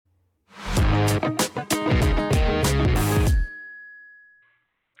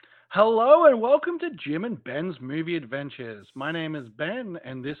Hello and welcome to Jim and Ben's Movie Adventures. My name is Ben,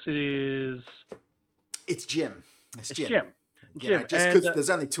 and this is It's Jim. It's it's Jim. Jim. You know, Jim, just and because there's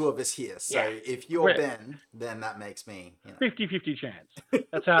only two of us here. So yeah, if you're we're Ben, then that makes me, 50-50 chance.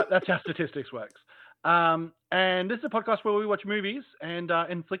 That's how statistics works. And this is a podcast where we watch movies and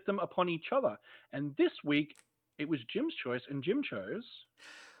inflict them upon each other. And this week it was Jim's choice, and Jim chose.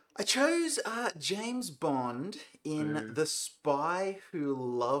 I chose James Bond in Boo. The Spy Who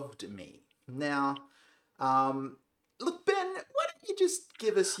Loved Me. Now, um, look, Ben, why don't you just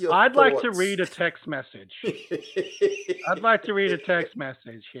give us your I'd like to thoughts? read a text message. I'd like to read a text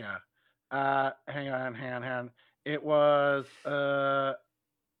message here. Hang on. It was Uh,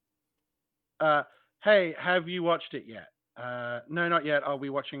 hey, have you watched it yet? No, not yet. I'll be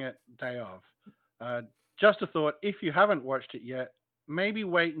watching it day of. Uh, just a thought. If you haven't watched it yet, maybe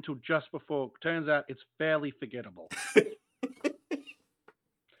wait until just before. Turns out it's fairly forgettable.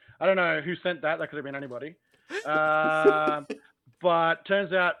 I don't know who sent that. That could have been anybody. Uh, but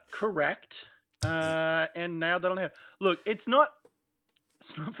turns out correct. And nailed that on the head. Look, it's not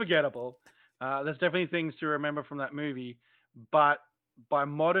forgettable. There's definitely things to remember from that movie, but by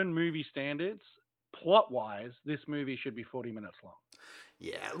modern movie standards, plot wise, this movie should be 40 minutes long.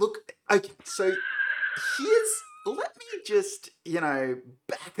 Yeah, look, okay, so let me just,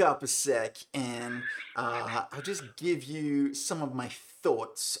 back up a sec and I'll just give you some of my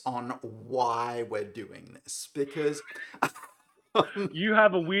thoughts on why we're doing this. Because, um, You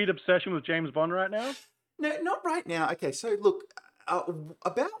have a weird obsession with James Bond right now? no, not right now. Okay, so look,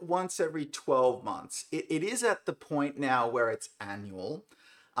 about once every 12 months, it is at the point now where it's annual.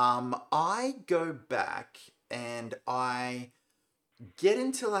 I go back and I get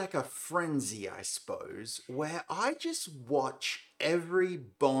into like a frenzy, I suppose, where I just watch every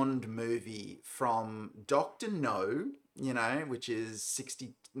Bond movie from Doctor No, which is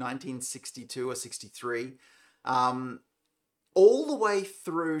 1962 or 63, um, all the way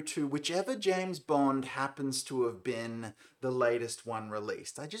through to whichever James Bond happens to have been the latest one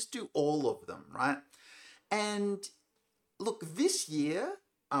released. I just do all of them, right? And look, this year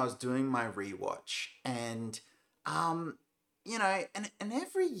I was doing my rewatch, and um, and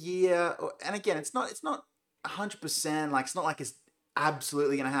every year, and again, it's not 100%, like it's not like it's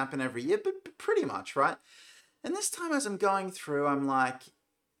absolutely going to happen every year, but pretty much, right? And this time, as I'm going through, I'm like,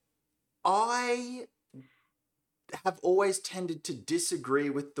 I have always tended to disagree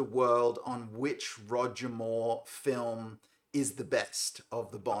with the world on which Roger Moore film is the best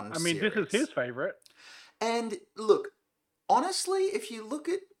of the Bond I mean, this is his series. favorite. And look, honestly, if you look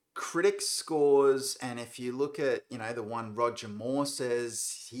at critic scores and if you look at, the one Roger Moore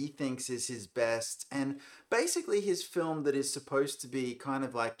says he thinks is his best, and basically his film that is supposed to be kind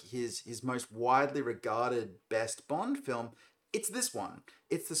of like his most widely regarded best Bond film, it's this one.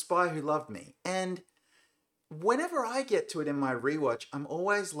 It's The Spy Who Loved Me. And whenever I get to it in my rewatch, I'm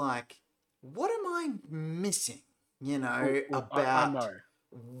always like, what am I missing, I about know.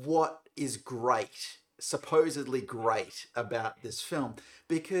 what is great, supposedly great about this film?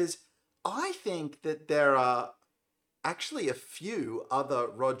 Because I think that there are actually a few other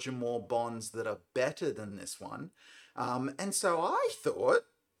Roger Moore Bonds that are better than this one. And so I thought,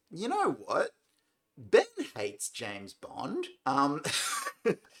 you know what? Ben hates James Bond.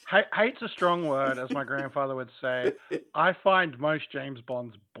 Hate's a strong word, as my grandfather would say. I find most James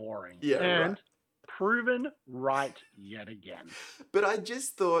Bonds boring. Yeah, right. And proven right yet again. But I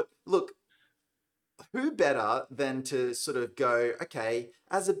just thought, look, who better than to sort of go, okay,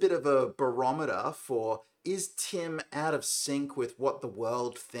 as a bit of a barometer for, is Tim out of sync with what the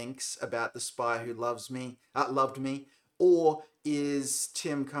world thinks about The Spy Who Loved Me, or is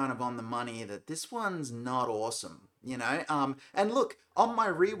Tim kind of on the money that this one's not awesome, And look, on my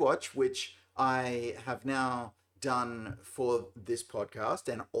rewatch, which I have now done for this podcast,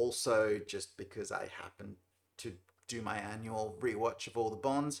 and also just because I happen to do my annual rewatch of all the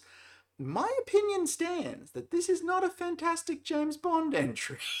Bonds, my opinion stands that this is not a fantastic James Bond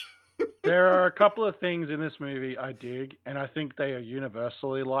entry. There are a couple of things in this movie I dig, and I think they are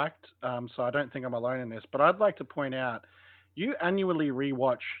universally liked. So I don't think I'm alone in this. But I'd like to point out, you annually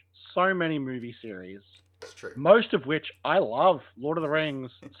rewatch so many movie series, It's true. most of which I love. Lord of the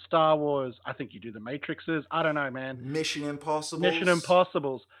Rings, Star Wars. I think you do the Matrixes. I don't know, man. Mission Mission Impossibles.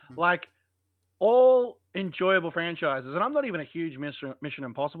 Impossibles. Like all enjoyable franchises, and I'm not even a huge Mission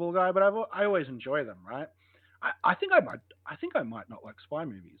Impossible guy, but I always enjoy them, right? I think I might not like spy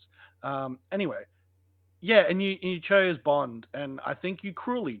movies. Anyway, yeah, and you chose Bond, and I think you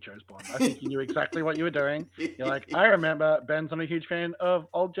cruelly chose Bond. I think you knew exactly what you were doing. You're like, I remember Ben's not a huge fan of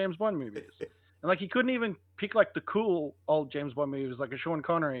old James Bond movies, And like he couldn't even pick like the cool old James Bond movies like a Sean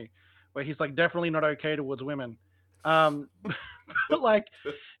Connery, where he's like definitely not okay towards women. But like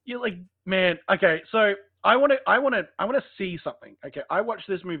you're like, man, okay, so I want to see something. Okay, I watched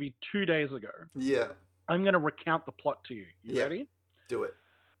this movie 2 days ago. Yeah. I'm gonna recount the plot to you. You Yeah. ready? Do it.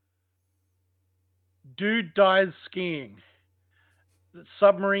 Dude dies skiing. The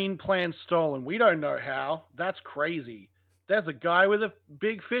submarine plan stolen. We don't know how. That's crazy. There's a guy with a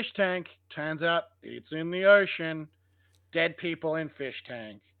big fish tank. Turns out it's in the ocean. Dead people in fish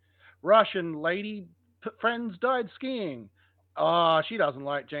tank. Russian lady friends died skiing. Ah, she doesn't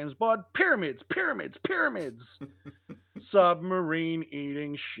like James Bond. Pyramids, pyramids, pyramids. Submarine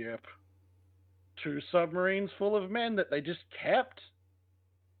eating ship. Two submarines full of men that they just kept.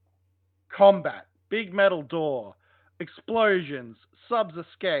 Combat. Big metal door. Explosions. Subs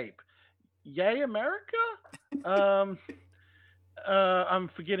escape. Yay, America? Um, I'm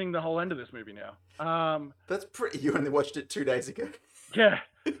forgetting the whole end of this movie now. That's pretty. You only watched it 2 days ago. Yeah,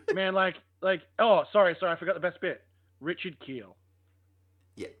 man, oh, sorry, I forgot the best bit. Richard Keel,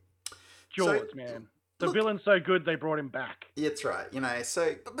 Yeah. So Jaws, man. The look, villain's so good they brought him back. it's right.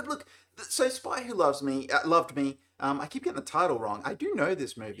 So but look, so Spy Who Loves Me loved me. I keep getting the title wrong. I do know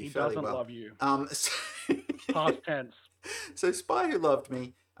this movie He fairly doesn't well. love you. So, Past tense. so Spy Who Loved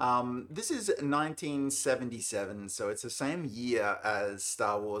Me. This is 1977, so it's the same year as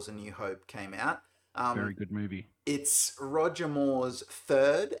Star Wars: A New Hope came out. Very Um, good movie. it's Roger Moore's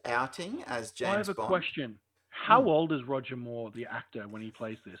third outing as I have James a Bond. question. How Hmm. old is Roger Moore, the actor, when he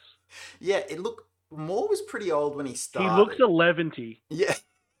plays this? Yeah, it looked Moore was pretty old when he He looks started. 11. Yeah.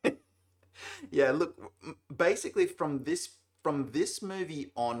 Yeah, look, basically from this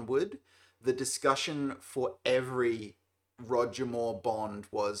movie onward, the discussion for every Roger Moore Bond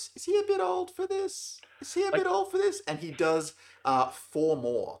was, is he a bit old for this? Is he a Like bit old for this? And he does four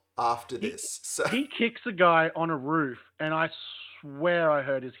more after he this. So he kicks a guy on a roof, and I swear I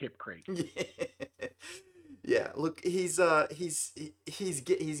heard his hip creak. yeah. Yeah, look, he's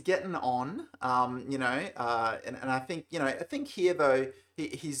getting on, and I think I think here though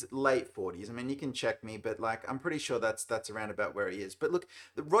he's late 40s. I mean, you can check me, but like I'm pretty sure that's around about where he is. But look,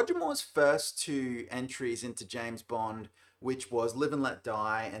 Roger Moore's first two entries into James Bond, which was Live and Let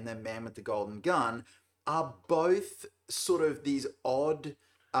Die and then Man with the Golden Gun, are both sort of these odd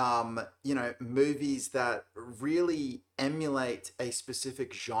movies that really emulate a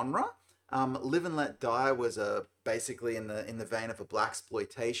specific genre. Live and Let Die was basically in the vein of a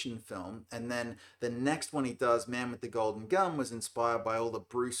blaxploitation film, and then the next one he does, Man with the Golden Gun, was inspired by all the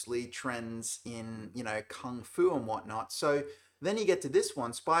Bruce Lee trends in kung fu and whatnot. So then you get to this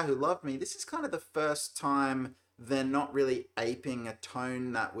one, Spy Who Loved Me. This is kind of the first time they're not really aping a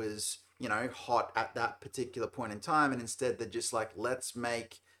tone that was hot at that particular point in time, and instead they're just like, let's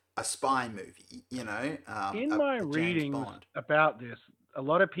make a spy movie, In my a James readings Bond. about this, a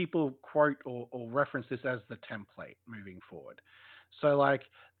lot of people quote or reference this as the template moving forward. So like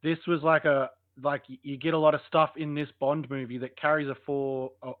this was like you get a lot of stuff in this Bond movie that carries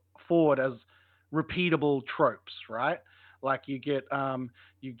forward as repeatable tropes, right? Like you get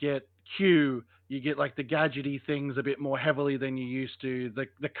Q, you get like the gadgety things a bit more heavily than you used to.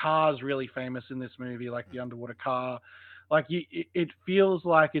 The car's really famous in this movie, like the underwater car. Like it feels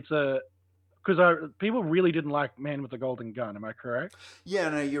like it's a because people really didn't like Man with the Golden Gun. Am I correct? Yeah,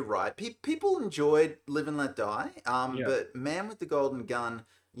 no, you're right. People enjoyed Live and Let Die, Yeah. but Man with the Golden Gun,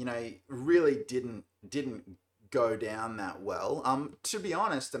 really didn't go down that well. To be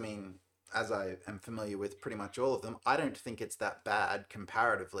honest, I mean, as I am familiar with pretty much all of them, I don't think it's that bad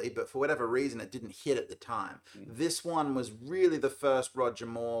comparatively, but for whatever reason, it didn't hit at the time. Mm. This one was really the first Roger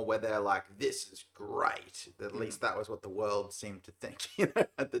Moore where they're like, "This is great." At Mm. least that was what the world seemed to think,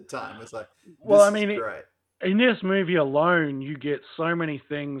 at the time. It's like, Well, I "This is mean, great." in this movie alone, you get so many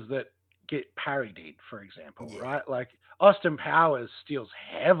things that get parodied. For example, Yeah. right? Like Austin Powers steals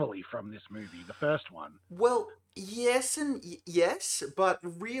heavily from this movie, the first one. Well, yes and yes, but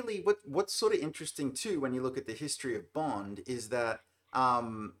really, what's sort of interesting too when you look at the history of Bond is that,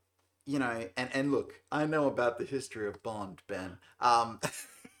 and look, I know about the history of Bond, Ben.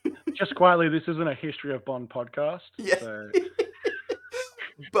 Just quietly, this isn't a history of Bond podcast, Yeah. so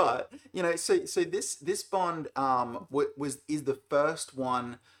But so this Bond is the first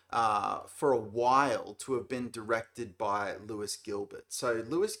one for a while to have been directed by Lewis Gilbert. So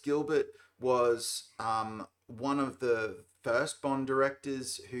Lewis Gilbert was one of the first Bond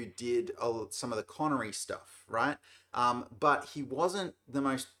directors who did some of the Connery stuff, right? But he wasn't the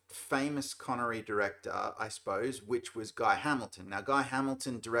most famous Connery director, I suppose, which was Guy Hamilton. Now, Guy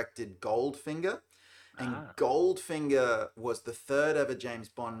Hamilton directed Goldfinger, And Ah, Goldfinger was the third ever James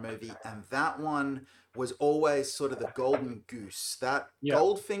Bond movie, and that one was always sort of the golden goose. That yeah.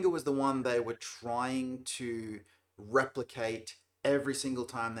 Goldfinger was the one they were trying to replicate every single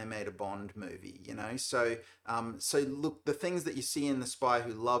time they made a Bond movie, you know? So look, the things that you see in The Spy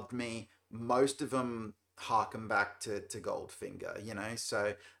Who Loved Me, most of them harken back to Goldfinger, you know?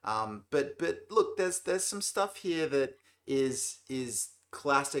 But look, there's some stuff here that is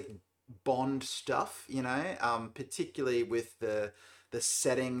classic Bond stuff, you know, particularly with the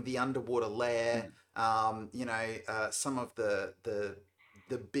setting, the underwater lair, Mm. some of the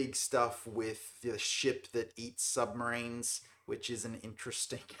big stuff with the ship that eats submarines, which is an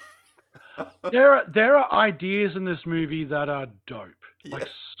interesting. There are ideas in this movie that are dope, like Yeah.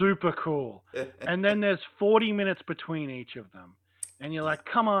 super cool. And then there's 40 minutes between each of them. And you're Yeah. like,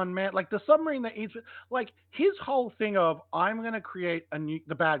 come on, man. Like the submarine that eats, like his whole thing of, I'm going to create a new,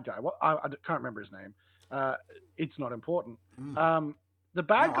 the bad guy. What I can't remember his name. Uh, it's not important. Mm. Um, the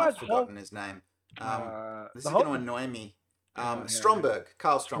bad Now I've guy's whole, forgotten his name. This the is going whole, to annoy me. yeah, Stromberg,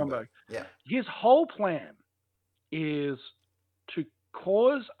 Carl Stromberg. Stromberg. Yeah. His whole plan is to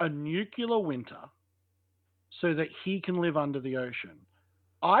cause a nuclear winter so that he can live under the ocean.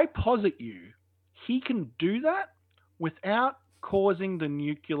 I posit you, he can do that without causing the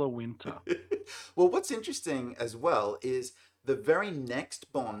nuclear winter. Well, what's interesting as well is the very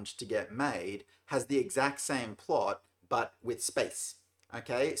next Bond to get made has the exact same plot, but with space.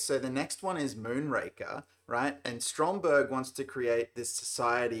 Okay, so the next one is Moonraker, right? And Stromberg wants to create this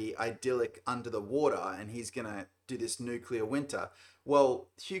society idyllic under the water, and he's gonna do this nuclear winter. Well,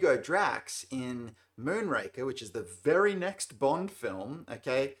 Hugo Drax in Moonraker, which is the very next Bond film,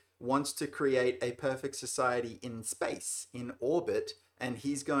 okay, wants to create a perfect society in space, in orbit, and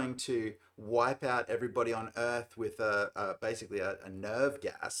he's going to wipe out everybody on Earth with basically a nerve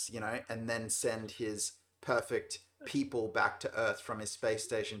gas, you know, and then send his perfect people back to Earth from his space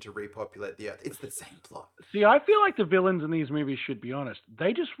station to repopulate the Earth. It's the same plot. See, I feel like the villains in these movies should be honest.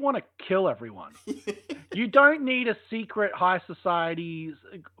 They just want to kill everyone. You don't need a secret high society's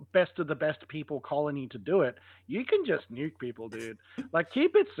best of the best people colony to do it. You can just nuke people, dude. Like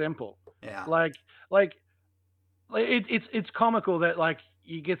keep it simple. Yeah. Like like it's comical that like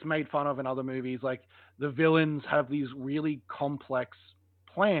he gets made fun of in other movies. Like the villains have these really complex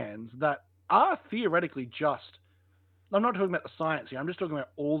plans that are theoretically just. I'm not talking about the science here. I'm just talking about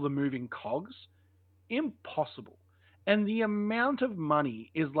all the moving cogs. Impossible. And the amount of money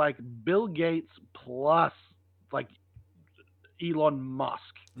is like Bill Gates plus like Elon Musk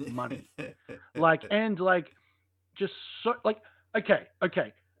money. Like and like just so like okay.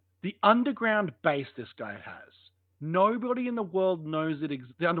 The underground base this guy has. Nobody in the world knows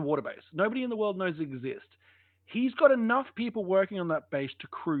the underwater base. Nobody in the world knows it exists. He's got enough people working on that base to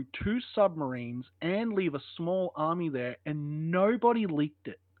crew 2 submarines and leave a small army there, and nobody leaked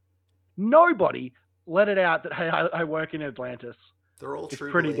it. Nobody let it out that hey, I work in Atlantis. They're all It's true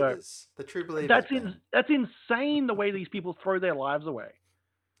pretty dope. believers. The true believers, Ben. That's insane the way these people throw their lives away.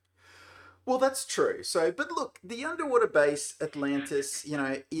 Well, that's true. So, but look, the underwater base Atlantis, you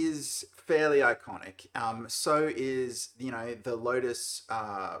know, is fairly iconic. So is, you know, the Lotus,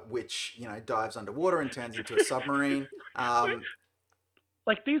 which, you know, dives underwater and turns into a submarine. Um,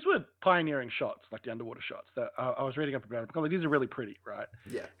 Like these were pioneering shots, like the underwater shots that I was reading up about. Like, these are really pretty, right?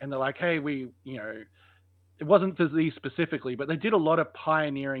 yeah. And they're like, hey, it wasn't for these specifically, but they did a lot of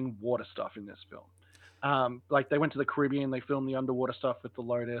pioneering water stuff in this film. Like they went to the Caribbean, they filmed the underwater stuff with the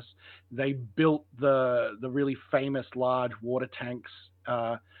Lotus. They built the really famous large water tanks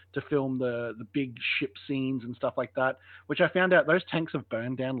to film the big ship scenes and stuff like that. Which I found out those tanks have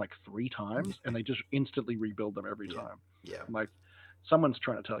burned down like 3 times, and they just instantly rebuild them every Yeah. time. Yeah. I'm like, someone's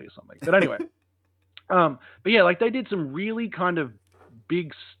trying to tell you something. But anyway, but yeah, like they did some really kind of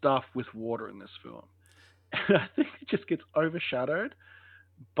big stuff with water in this film. And I think it just gets overshadowed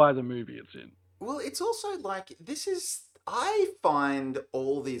by the movie it's in. Well, it's also like this is. I find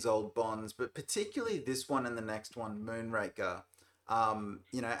all these old Bonds, but particularly this one and the next one, Moonraker,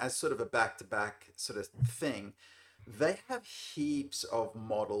 you know, as sort of a back-to-back sort of thing. They have heaps of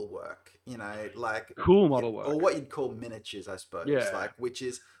model work, you know, like Cool yeah, model or work. what you'd call miniatures, I suppose, Yeah. like which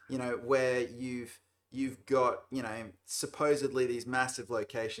is, you know, where you've got, you know, supposedly these massive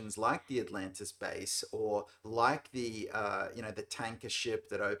locations like the Atlantis base or like the you know, the tanker ship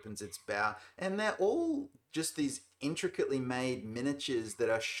that opens its bow, and they're all just these intricately made miniatures that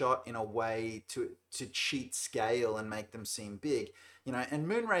are shot in a way to cheat scale and make them seem big, you know. And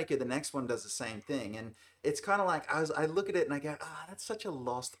Moonraker, the next one, does the same thing, and it's kind of like I look at it and I go, ah, that's such a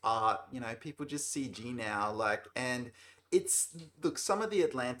lost art, you know. People just CG now, like, and it's look, some of the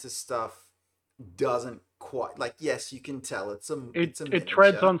Atlantis stuff doesn't quite like. Yes, you can tell It it's a it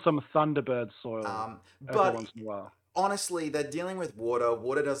treads miniature. on some Thunderbird soil every But once in a while. honestly, they're dealing with water.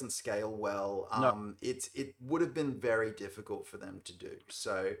 Water doesn't scale well. No. It would have been very difficult for them to do.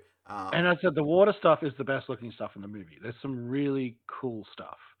 So, And I said the water stuff is the best looking stuff in the movie. There's some really cool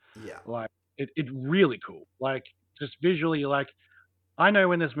stuff. yeah, Like it really cool. Like just visually, like I know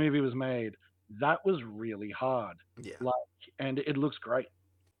when this movie was made, that was really hard. yeah. Like and it looks great.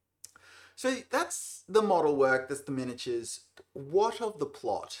 So that's the model work. That's the miniatures. What of the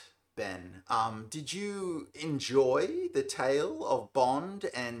plot, Ben? Did you enjoy the tale of Bond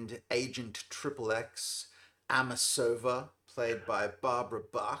and Agent Triple X Amasova, played by Barbara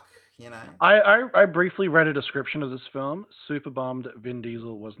Bach? You know. I briefly read a description of this film. Super bummed Vin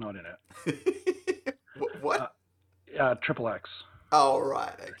Diesel was not in it. What? Triple X. Oh,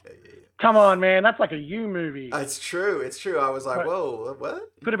 right. Okay. Yeah, yeah. Come on, man, that's like a you movie. It's true. It's true. I was like, Right. whoa,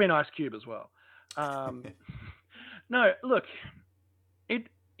 what? Could have been Ice Cube as well. No, look, it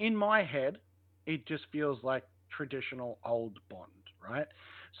in my head, it just feels like traditional old Bond, right?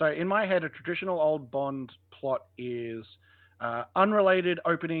 So in my head, a traditional old Bond plot is unrelated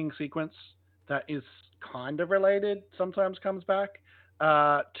opening sequence that is kind of related, sometimes comes back,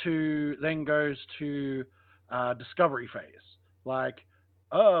 to then goes to discovery phase. Like,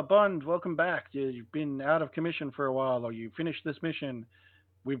 oh, Bond, welcome back. You've been out of commission for a while, or you finished this mission.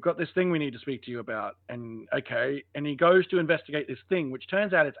 We've got this thing we need to speak to you about. And okay. And he goes to investigate this thing, which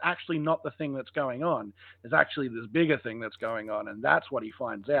turns out it's actually not the thing that's going on. There's actually this bigger thing that's going on. And that's what he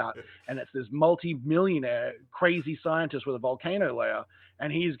finds out. And it's this multi-millionaire, crazy scientist with a volcano layer.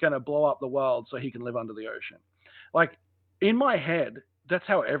 And he's going to blow up the world so he can live under the ocean. Like, in my head, that's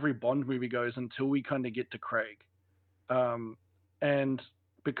how every Bond movie goes until we kind of get to Craig. And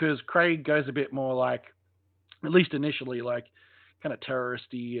because Craig goes a bit more like, at least initially, like, kind of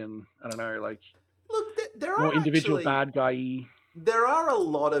terroristy and I don't know, like Look, there more are individual actually bad guy-y. there are a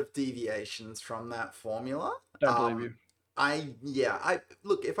lot of deviations from that formula. Don't believe you. I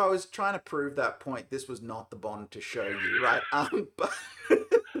look, if I was trying to prove that point, this was not the Bond to show you, right? But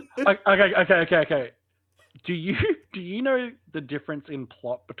Okay. Do you know the difference in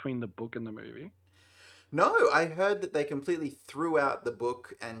plot between the book and the movie? no, I heard that they completely threw out the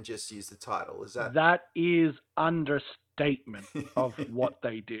book and just used the title. Is that That is understatement of what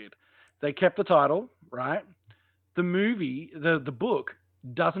they did. They kept the title, right? The movie, the book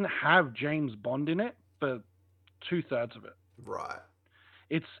doesn't have James Bond in it for 2/3 of it. right?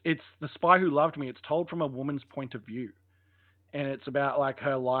 It's The Spy Who Loved Me. It's told from a woman's point of view. And it's about like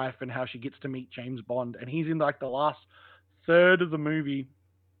her life and how she gets to meet James Bond. And he's in like the last third of the movie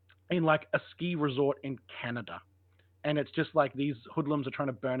in like a ski resort in Canada. And it's just like these hoodlums are trying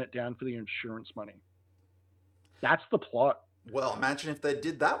to burn it down for the insurance money. That's the plot. Well, imagine if they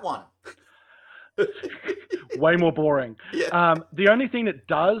did that one. Way more boring. Yeah. The only thing that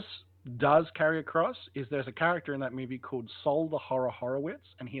does carry across is there's a character in that movie called Sol the Horowitz,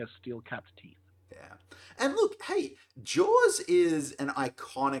 and he has steel-capped teeth. Yeah. And look, hey, Jaws is an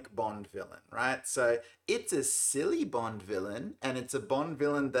iconic Bond villain, right? So it's a silly Bond villain, and it's a Bond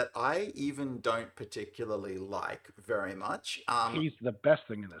villain that I even don't particularly like very much. He's the best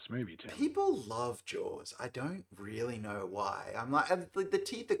thing in this movie, Tim. People love Jaws. I don't really know why. I'm like, the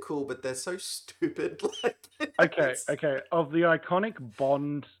teeth are cool, but they're so stupid. Like, Okay. Of the iconic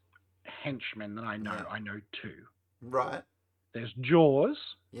Bond henchmen that I know, Yeah. I know two. Right? There's Jaws,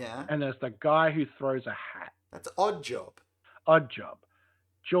 Yeah. and there's the guy who throws a hat. That's Odd Job. Odd Job.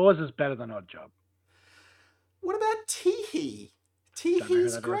 Jaws is better than Odd Job. What about Teehee? Don't know who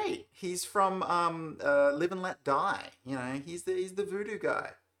Teehee's that is. great. He's from Live and Let Die. You know, he's the voodoo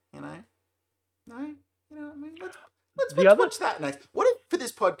guy. You know, no, you know. I mean, let's watch that next. What if for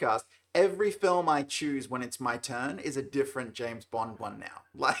this podcast, every film I choose when it's my turn is a different James Bond one now?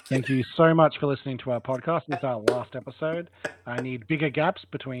 Like, Thank you so much for listening to our podcast. This is our last episode. I need bigger gaps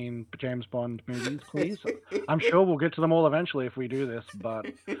between James Bond movies, please. I'm sure we'll get to them all eventually if we do this, but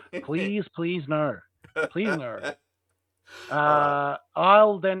please no. Please no.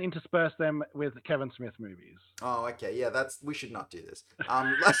 I'll then intersperse them with Kevin Smith movies. Oh, okay, yeah. We should not do this.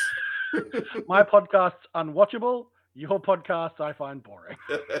 My podcast's unwatchable. Your podcast I find boring.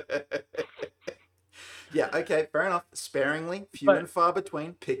 Yeah, okay, fair enough. Sparingly, few and far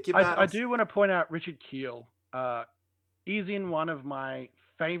between. Pick your battles. I do want to point out Richard Kiel is in one of my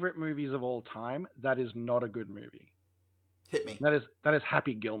favorite movies of all time. That is not a good movie. Hit me. That is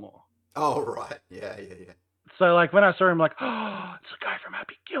Happy Gilmore. Oh, right. Yeah. So like when I saw him, like, oh, it's the guy from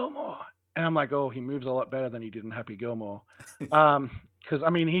Happy Gilmore, and I'm like, oh, he moves a lot better than he did in Happy Gilmore, because I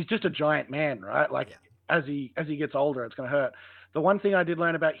mean he's just a giant man, right? Like as he gets older, it's gonna hurt. The one thing I did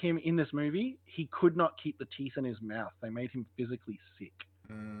learn about him in this movie, he could not keep the teeth in his mouth. They made him physically sick.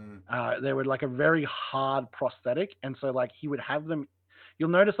 Mm, They were like a very hard prosthetic, and so like he would have them. You'll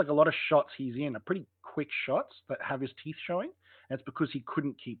notice like a lot of shots he's in are pretty quick shots that have his teeth showing. And it's because he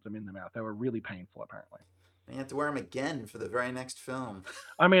couldn't keep them in the mouth. They were really painful, apparently. and you have to wear him again for the very next film.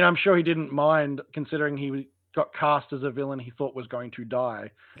 I mean, I'm sure he didn't mind considering he got cast as a villain he thought was going to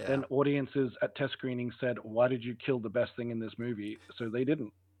die. Yeah. Then audiences at test screenings said, "Why did you kill the best thing in this movie?" So they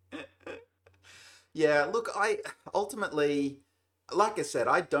didn't. Yeah, look, I ultimately, like I said,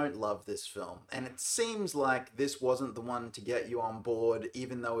 I don't love this film, and it seems like this wasn't the one to get you on board,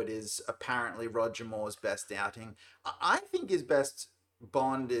 even though it is apparently Roger Moore's best outing. I think his best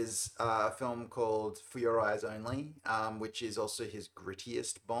Bond is a film called For Your Eyes Only, which is also his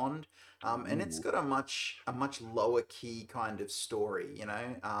grittiest Bond, and it's Ooh. got a much lower key kind of story,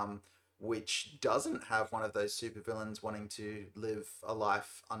 which doesn't have one of those supervillains wanting to live a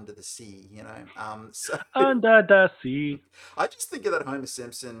life under the sea. So Under the sea. I just think of that Homer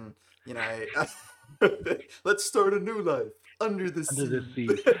Simpson, you know, let's start a new life under the Under the sea.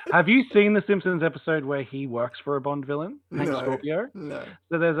 sea. Have you seen the Simpsons episode where he works for a Bond villain, Hank No, Scorpio? no.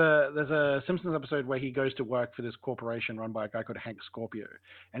 So there's a Simpsons episode where he goes to work for this corporation run by a guy called Hank Scorpio,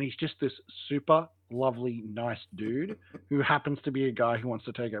 and he's just this super lovely, nice dude who happens to be a guy who wants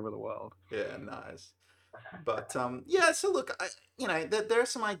to take over the world. Yeah, nice. But yeah. So look, there are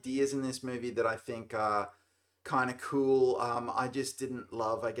some ideas in this movie that I think are kind of cool. I just didn't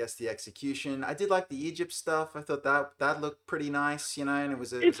love, I guess, the execution. I did like the Egypt stuff. I thought that looked pretty nice, and it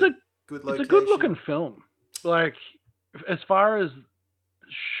was a it It's was a a good it's a good location. looking film. Like as far as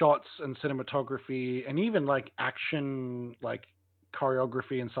shots and cinematography and even like action like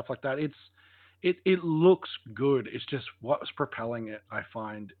choreography and stuff like that, it looks good. It's just what's propelling it I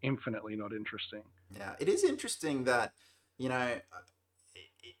find infinitely not interesting. Yeah, it is interesting that you know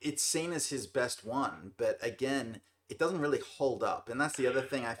it's seen as his best one, but again, it doesn't really hold up. And that's the other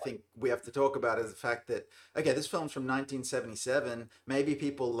thing I think we have to talk about is the fact that, okay, this film's from 1977. Maybe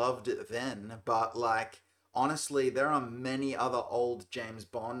people loved it then, but like, honestly, there are many other old James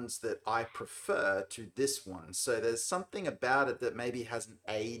Bonds that I prefer to this one. So there's something about it that maybe hasn't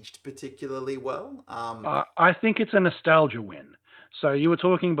aged particularly well. I think it's a nostalgia win. So you were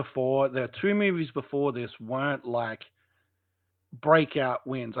talking before, the two movies before this weren't like breakout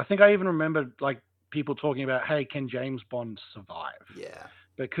wins. I think I even remember like people talking about, hey, can James Bond survive? Yeah,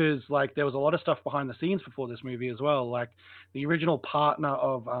 Because like there was a lot of stuff behind the scenes before this movie as well. Like the original partner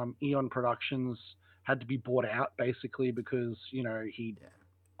of Eon Productions had to be bought out basically because he yeah.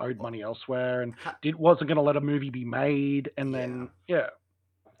 owed Well, money elsewhere and ha- wasn't going to let a movie be made. And yeah. then yeah,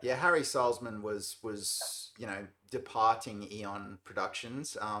 Yeah, Harry Salzman was departing Eon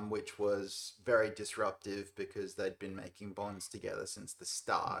Productions, which was very disruptive because they'd been making Bonds together since the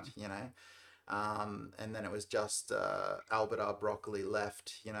start. And then it was just Albert R. Broccoli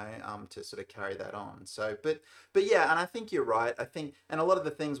left, to sort of carry that on. So, but yeah, and I think you're right. I think, and a lot of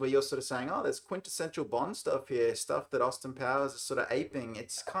the things where you're sort of saying, oh, there's quintessential Bond stuff here, stuff that Austin Powers is sort of aping.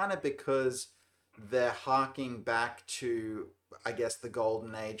 It's kind of because they're harking back to, I guess, the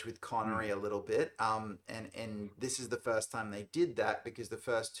golden age with Connery a little bit. And this is the first time they did that because the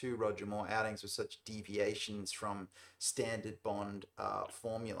first two Roger Moore outings were such deviations from standard Bond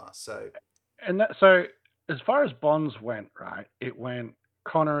formula. So and that so as far as Bonds went, right? It went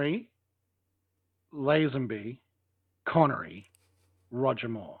Connery, Lazenby, Connery, Roger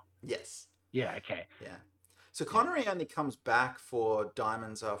Moore. yes, Yeah, okay. yeah. So Yeah. Connery only comes back for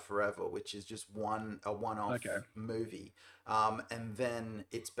Diamonds Are Forever, which is just a one-off Okay. movie, and then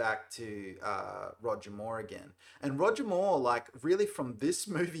it's back to Roger Moore again. And Roger Moore, like really from this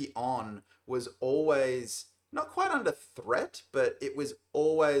movie on, was always not quite under threat, but it was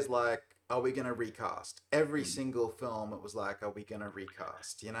always like, are we going to recast? Every single film, it was like, are we going to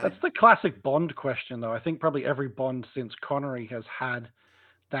recast? That's the classic Bond question, though. I think probably every Bond since Connery has had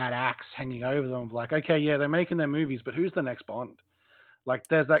that axe hanging over them of like, okay, yeah, they're making their movies, but who's the next Bond? Like,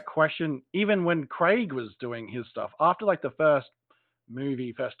 there's that question. Even when Craig was doing his stuff, after like the first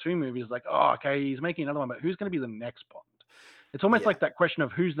two movies, like, oh, okay, he's making another one, but who's going to be the next Bond? It's almost Yeah, like that question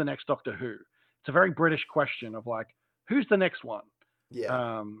of who's the next Doctor Who. It's a very British question of like, who's the next one?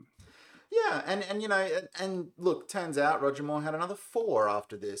 yeah. Um, Yeah, and look, turns out Roger Moore had another four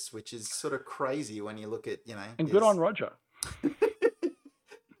after this, which is sort of crazy when you look at and good on his. Roger.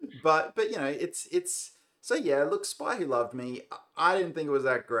 But it's so yeah. Look, Spy Who Loved Me. I didn't think it was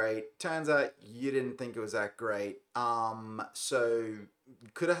that great. Turns out you didn't think it was that great. So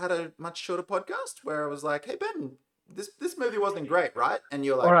could have had a much shorter podcast where I was like, hey Ben, this movie wasn't great, right? And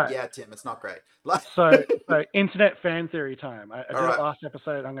you're All like, right. yeah, Tim, it's not great. Like, So internet fan theory time. I all did it right. last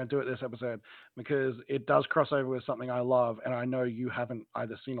episode. I'm going to do it this episode because it does cross over with something I love, and I know you haven't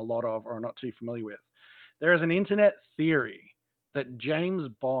either seen a lot of or are not too familiar with. There is an internet theory that James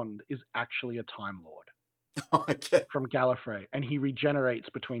Bond is actually a Time Lord Okay. from Gallifrey, and he regenerates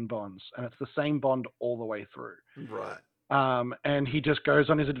between Bonds, and it's the same Bond all the way through. Right. And he just goes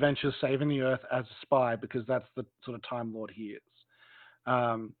on his adventures saving the Earth as a spy because that's the sort of Time Lord he is.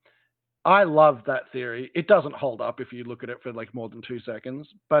 Um, I love that theory. It doesn't hold up if you look at it for like more than 2 seconds,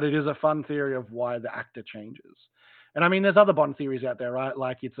 but it is a fun theory of why the actor changes. And I mean, there's other Bond theories out there, right?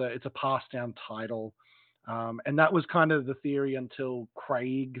 Like it's a passed down title, and that was kind of the theory until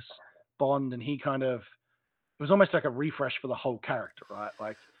Craig's Bond, and he kind of it was almost like a refresh for the whole character, right?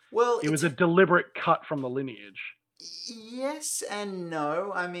 Like Well, it was it's a deliberate cut from the lineage. yes and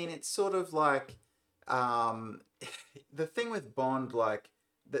no. I mean, it's sort of like um, the thing with Bond, like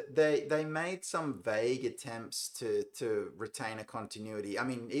that they made some vague attempts to retain a continuity. I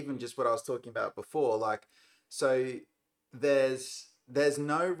mean, even just what I was talking about before, like so there's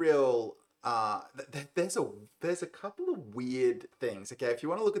no real there's a couple of weird things. Okay, if you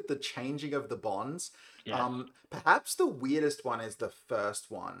want to look at the changing of the Bonds, Yes. perhaps the weirdest one is the first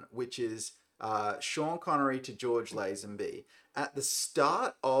one, which is Sean Connery to George Lazenby. At the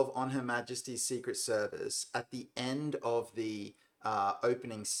start of On Her Majesty's Secret Service, at the end of the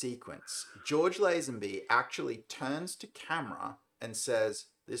opening sequence, George Lazenby actually turns to camera and says,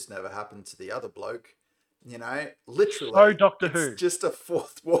 "This never happened to the other bloke." You know, So literally, Doctor it's Who. just a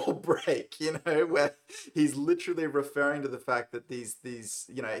fourth wall break. You know, where he's literally referring to the fact that these he's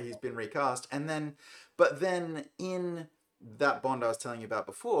been recast, and then, but then in that Bond I was telling you about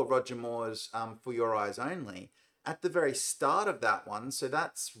before, Roger Moore's For Your Eyes Only, at the very start of that one, so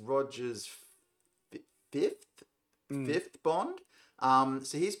that's Roger's fifth Mm. fifth Bond.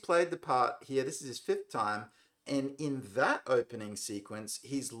 So he's played the part here. This is his fifth time, and in that opening sequence,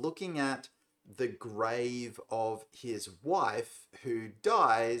 he's looking at the grave of his wife who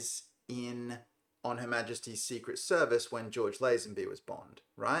dies in On Her Majesty's Secret Service when George Lazenby was Bond,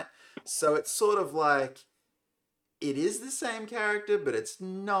 right? So it's sort of like it is the same character, but it's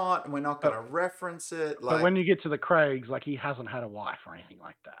not, and we're not going But to reference it. but Like, when you get to the Craigs, like he hasn't had a wife or anything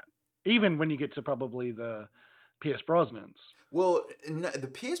like that. Even when you get to probably the Pierce Brosnans. well, no, the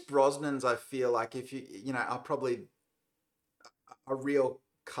Pierce Brosnans, I feel like if are probably a real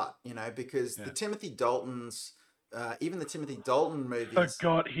cut, because the Yeah. Timothy Daltons, even the Timothy Dalton movies,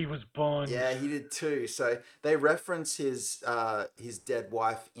 Forgot he was Bond. yeah, he did too. So they reference his dead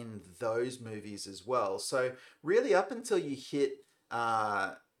wife in those movies as well. So really, up until you hit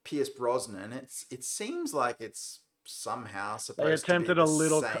Pierce Brosnan, it seems like it's somehow They supposed to be attempted a the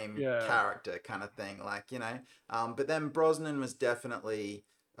little, same yeah. character kind of thing, like But then Brosnan was definitely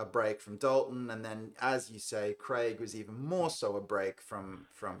a break from Dalton, and then, as you say, Craig was even more so a break from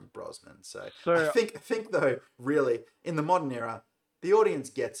Brosnan. So So I think though, really, in the modern era, the audience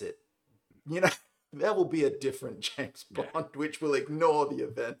gets it. You know, there will be a different James yeah. Bond which will ignore the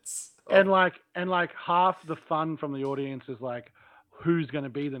events of. And like half the fun from the audience is like who's going to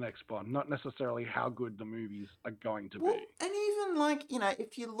be the next Bond, not necessarily how good the movies are going to be. Well, and even like,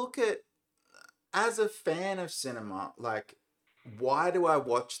 if you look at, as a fan of cinema, like, why do I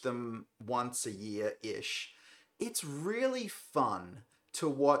watch them once a year ish? It's really fun to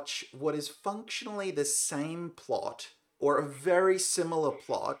watch what is functionally the same plot or a very similar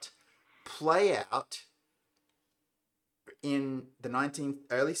plot play out in the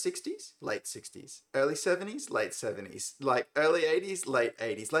early 60s, late 60s, early 70s, late 70s, like early 80s, late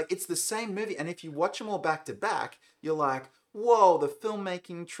 80s. Like, it's the same movie, and if you watch them all back to back, you're like, whoa, the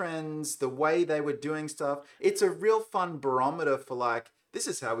filmmaking trends, the way they were doing stuff. It's a real fun barometer for, like, this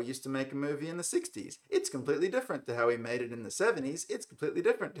is how we used to make a movie in the 60s. It's completely different to how we made it in the 70s. It's completely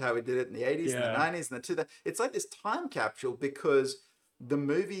different to how we did it in the 80s and the Yeah. 90s and the 2000s. It's like this time capsule because the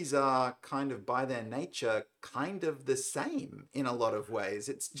movies are kind of, by their nature, kind of the same in a lot of ways.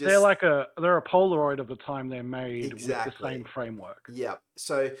 It's They're just like they're a Polaroid of the time they're made with the same exactly. framework. Yeah.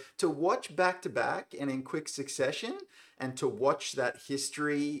 So to watch back to back and in quick succession, and to watch that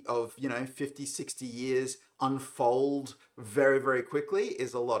history of, 50, 60 years unfold very, very quickly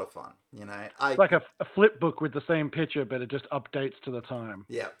is a lot of fun. It's like a flip book with the same picture, but it just updates to the time.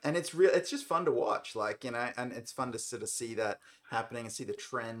 Yeah, and it's just fun to watch, like, and it's fun to sort of see that happening and see the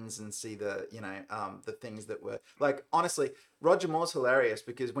trends and see the things that were, like, honestly, Roger Moore's hilarious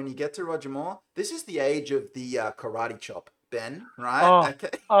because when you get to Roger Moore, this is the age of the karate chop, Ben, right? Oh, Okay.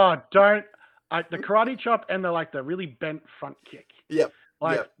 don't the karate chop and the really bent front kick. Yep.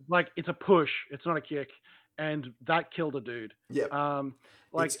 Like Yep. like it's a push, it's not a kick. and that killed a dude. Yep. Um,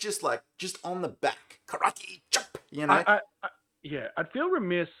 It's like just on the back. Karate chop, you I, know? I yeah, I'd feel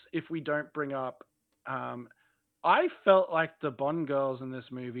remiss if we don't bring up. Um, I felt like the Bond girls in this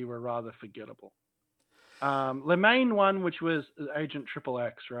movie were rather forgettable. The main one, which was Agent Triple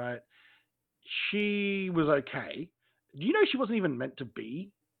X, right? She was okay. Do you know she wasn't even meant to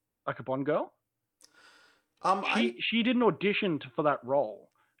be like a Bond girl? I She didn't audition for that role.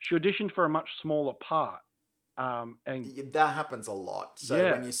 She auditioned for a much smaller part. And that happens a lot. So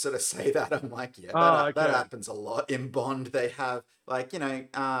yeah. when you sort of say that, I'm like, yeah, Oh, that okay. happens a lot in Bond. They have like,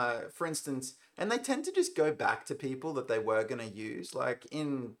 for instance, and they tend to just go back to people that they were going to use. Like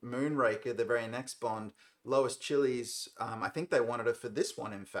in Moonraker, the very next Bond, Lois Chiles, I think they wanted her for this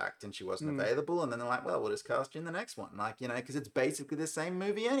one, in fact, and she wasn't Hmm. available. And then they're like, well, we'll just cast you in the next one, like because it's basically the same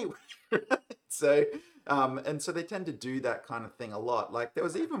movie anyway. So, and so they tend to do that kind of thing a lot. Like there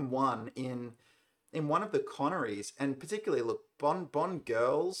was even one in one of the Connerys, and particularly look, Bond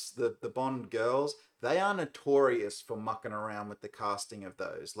girls, the Bond girls, they are notorious for mucking around with the casting of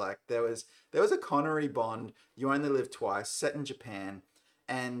those. Like there was a Connery Bond, You Only Live Twice, set in Japan,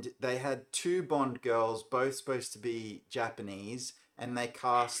 and they had two Bond girls, both supposed to be Japanese, and they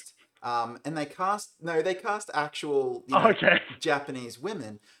cast actual Okay. Japanese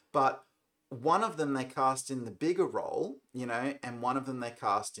women, but one of them they cast in the bigger role, and one of them they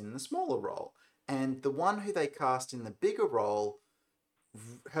cast in the smaller role. And the one who they cast in the bigger role,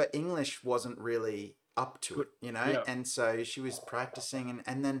 her English wasn't really up to Good. it. Yeah. And so she was practicing,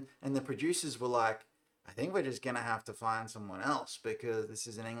 and the producers were like, I think we're just gonna have to find someone else because this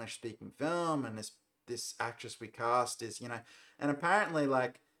is an English speaking film, and this actress we cast is, and apparently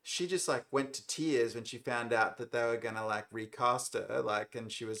like she just like went to tears when she found out that they were gonna like recast her, like,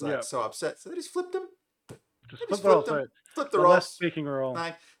 and she was like Yeah. so upset. So they just flipped them. Just They just flip the role. flipped them. So Flipped the the less roles. speaking role.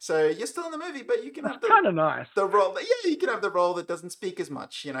 Like, so you're still in the movie, but you can That's have kind of nice. the role that, yeah, you can have the role that doesn't speak as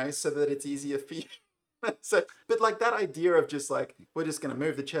much, so that it's easier for you. So, but like that idea of just like we're just going to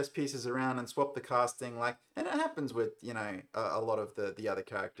move the chess pieces around and swap the casting, like, and it happens with a lot of the other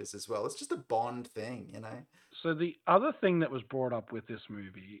characters as well. It's just a Bond thing. So the other thing that was brought up with this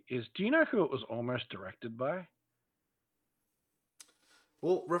movie is, do you know who it was almost directed by?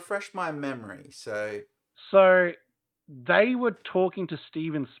 Well, refresh my memory. So, So they were talking to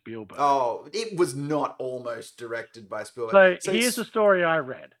Steven Spielberg. oh, it was not almost directed by Spielberg. So So here's the story I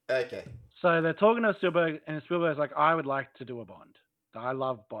read. okay. So they're talking to Spielberg, and Spielberg's like, "I would like to do a Bond. I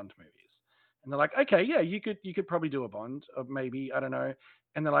love Bond movies." And they're like, "Okay, yeah, you could probably do a Bond, or maybe I don't know."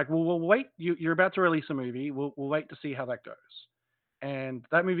 And they're like, "Well, we'll wait. You're about to release a movie. We'll wait to see how that goes." And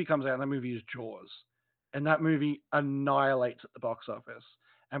that movie comes out, and that movie is Jaws, and that movie annihilates at the box office.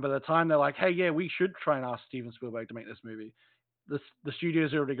 And by the time they're like, "Hey, yeah, we should try and ask Steven Spielberg to make this movie," the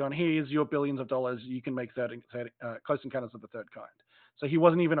studio's already gone, "Here's your billions of dollars. You can make Close Encounters of the Third Kind." So he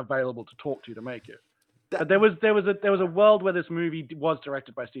wasn't even available to talk to make it. But That there was a world where this movie was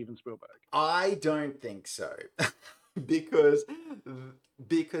directed by Steven Spielberg. I don't think so, because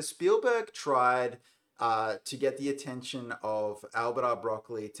Spielberg tried to get the attention of Albert R.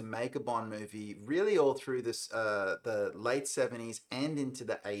 Broccoli to make a Bond movie, really all through the late '70s and into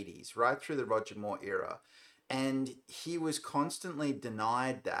the '80s, right through the Roger Moore era. And he was constantly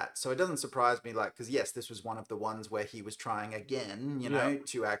denied that. So it doesn't surprise me, like, because yes, this was one of the ones where he was trying again, Yeah,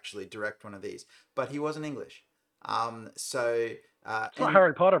 to actually direct one of these, but he wasn't English. So it's not and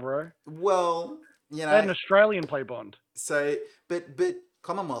Harry Potter, bro. well, They had an Australian play Bond. so but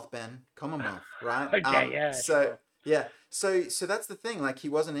Commonwealth, Ben, Commonwealth, right? Okay, yeah, So sure. yeah, so that's the thing. Like he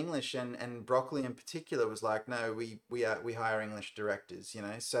wasn't English, and Broccoli in particular was like, no, we hire English directors,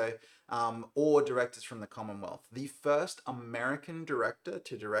 So or directors from the Commonwealth. The first American director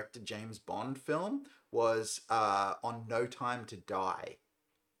to direct a James Bond film was on No Time to Die,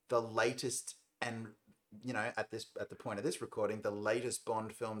 the latest, and at the point of this recording, the latest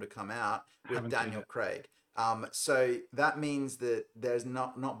Bond film to come out with Haven't seen Daniel it. Craig. So that means that there's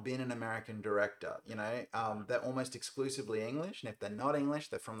not been an American director. They're almost exclusively English, and if they're not English,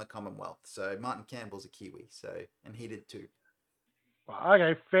 they're from the Commonwealth. So Martin Campbell's a Kiwi, and he did too. Well,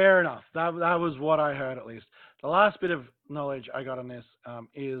 okay, fair enough. That was what I heard at least. The last bit of knowledge I got on this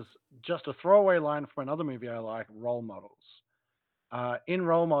is just a throwaway line from another movie I like, Role Models. In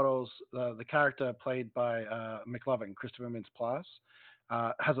Role Models, the character played by McLovin, Christopher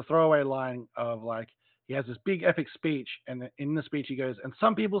Mintz-Plasse, has a throwaway line of like, he has this big epic speech, and in the speech he goes, "And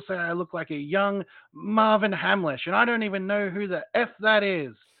some people say I look like a young Marvin Hamlish, and I don't even know who the F that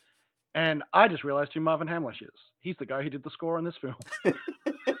is." And I just realized who Marvin Hamlish is. He's the guy who did the score on this film.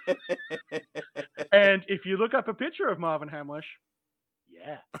 And if you look up a picture of Marvin Hamlish,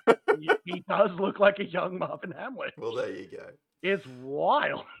 yeah, he does look like a young Marvin Hamlish. Well, there you go. It's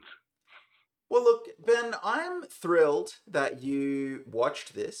wild. Well, look, Ben, I'm thrilled that you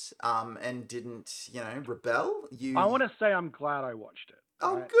watched this and didn't, rebel. I want to say I'm glad I watched it.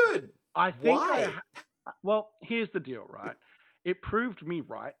 Oh, Right? good. I think Why? well, here's the deal, right? It proved me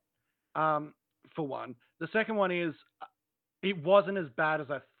right. For one. The second one is it wasn't as bad as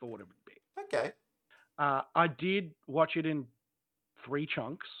I thought it would be. Okay. I did watch it in 3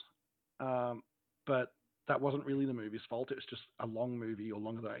 chunks, but that wasn't really the movie's fault. It was just a long movie, or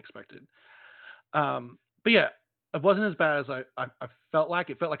longer than I expected. But yeah, it wasn't as bad as I felt like.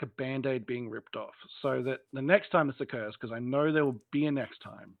 It felt like a band-aid being ripped off. So that the next time this occurs, because I know there will be a next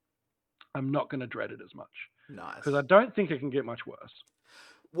time, I'm not going to dread it as much. Nice. Because I don't think it can get much worse.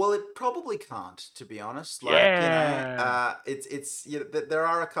 Well, it probably can't, to be honest. Like, Yeah. it's there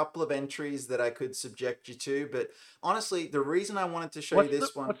are a couple of entries that I could subject you to, but honestly, the reason I wanted to show you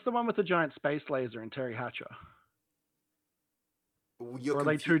this one, What's the one with the giant space laser and Terry Hatcher? you're Or are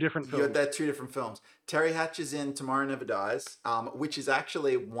they 2 different films? They're 2 different films. Terry Hatcher's in Tomorrow Never Dies, which is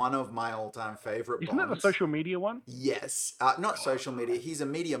actually one of my all-time favorite Isn't that the Bonds. social media one? Yes, not social media. He's a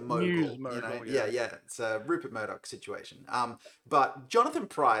media mogul. News mogul, Yeah. yeah. It's a Rupert Murdoch situation. But Jonathan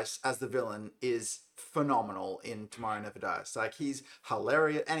Pryce as the villain is phenomenal in Tomorrow Never Dies. Like, he's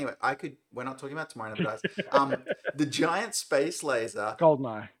hilarious. Anyway, we're not talking about Tomorrow Never Dies. The giant space laser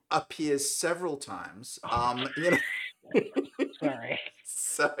Goldeneye. appears several times. Sorry.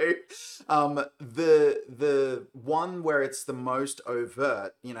 So, the one where it's the most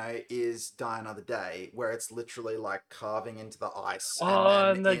overt, is Die Another Day, where it's literally like carving into the ice.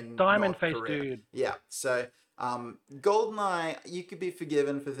 And the in diamond North face Korea. dude. Yeah. So, Goldeneye, you could be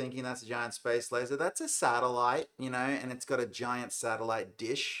forgiven for thinking that's a giant space laser. That's a satellite, and it's got a giant satellite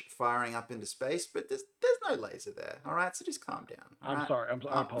dish firing up into space, but there's no laser there. All right, so just calm down. I'm sorry.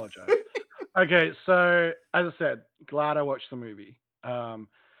 I apologize. Okay, so as I said, glad I watched the movie.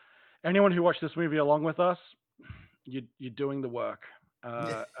 Anyone who watched this movie along with us, you're doing the work.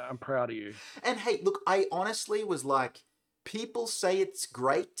 I'm proud of you. And hey, look, I honestly was like, people say it's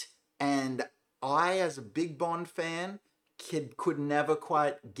great, and I, as a big Bond fan, could never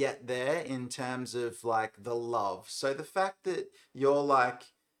quite get there in terms of like the love. So the fact that you're like,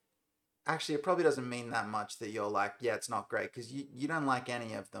 actually, it probably doesn't mean that much that you're like, yeah, it's not great, because you don't like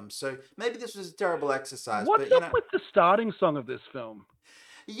any of them. So maybe this was a terrible exercise. What's but, up with the starting song of this film?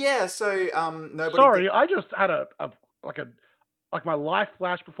 Yeah, so nobody. Sorry, I just had like my life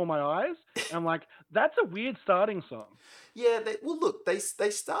flashed before my eyes. And I'm like, that's a weird starting song. Yeah, look, they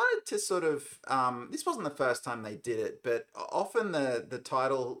started to sort of. This wasn't the first time they did it, but often the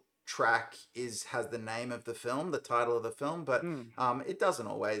title track has the name of the film, the title of the film, but it doesn't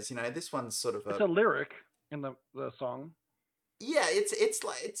always. This one's sort of it's a lyric in the song. Yeah, it's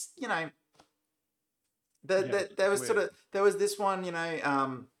like there was this one,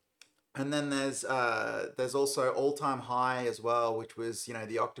 and then there's also All Time High as well, which was the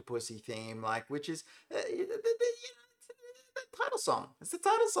Octopussy theme, like, which is the title song. It's the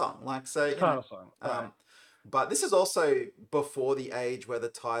title song, like, so. Title song. Right. But this is also before the age where the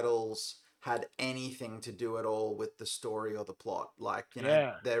titles had anything to do at all with the story or the plot. Like,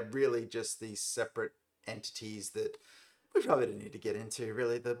 they're really just these separate entities that we probably don't need to get into.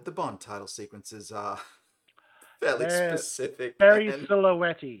 Really, the Bond title sequences are fairly specific, very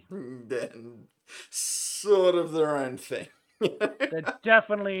silhouette-y, and sort of their own thing. They're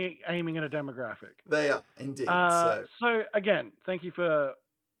definitely aiming at a demographic. They are indeed. So again, thank you for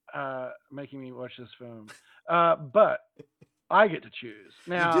making me watch this film. But I get to choose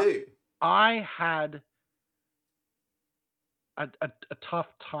now. You do. I had a tough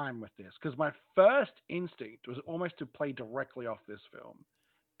time with this because my first instinct was almost to play directly off this film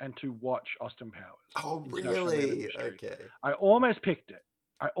and to watch Austin Powers. Oh, really? Okay. I almost picked it.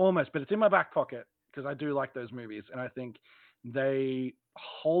 But it's in my back pocket because I do like those movies, and I think they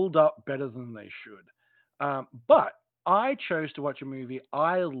hold up better than they should. But I chose to watch a movie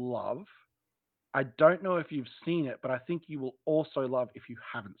I love. I don't know if you've seen it, but I think you will also love if you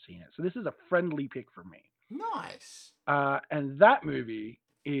haven't seen it. So this is a friendly pick from me. Nice. And that movie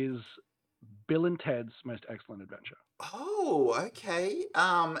is Bill and Ted's Most Excellent Adventure. Oh, okay.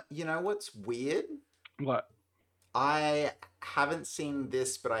 You know what's weird? What? I haven't seen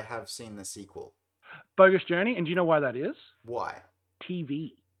this, but I have seen the sequel. Bogus Journey. And do you know why that is? Why?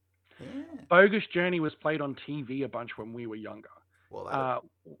 TV. Yeah. Bogus Journey was played on TV a bunch when we were younger. Well,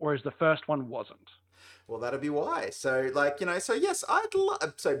 whereas the first one wasn't. Well, that'd be why. So, like, so yes,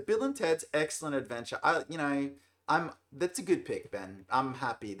 so Bill and Ted's Excellent Adventure. That's a good pick, Ben. I'm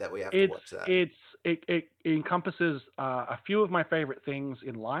happy that we have to watch that. it encompasses a few of my favorite things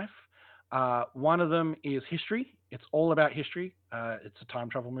in life. One of them is history. It's all about history. It's a time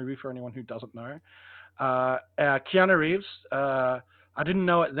travel movie for anyone who doesn't know. Keanu Reeves. I didn't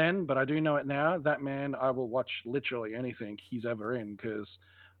know it then, but I do know it now. That man, I will watch literally anything he's ever in because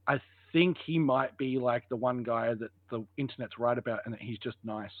I think he might be like the one guy that the internet's right about, and that he's just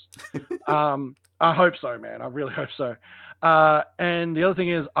nice. I hope so, man. I really hope so. And the other thing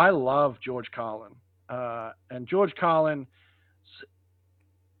is, I love George Carlin. And George Carlin,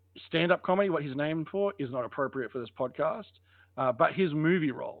 stand-up comedy, what he's named for, is not appropriate for this podcast. But his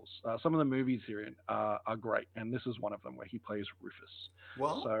movie roles, some of the movies here in are great, and this is one of them where he plays Rufus.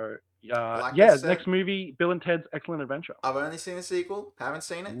 Well, So, like I yeah, said, next movie, Bill and Ted's Excellent Adventure. I've only seen the sequel, haven't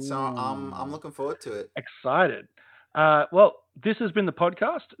seen it, so I'm Ooh, looking forward to it. excited. Well, this has been the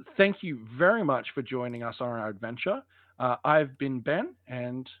podcast. Thank you very much for joining us on our adventure. I've been Ben,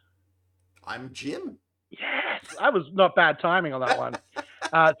 and I'm Jim. yes, that was not bad timing on that one.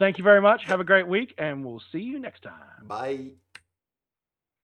 Thank you very much. Have a great week, and we'll see you next time. Bye.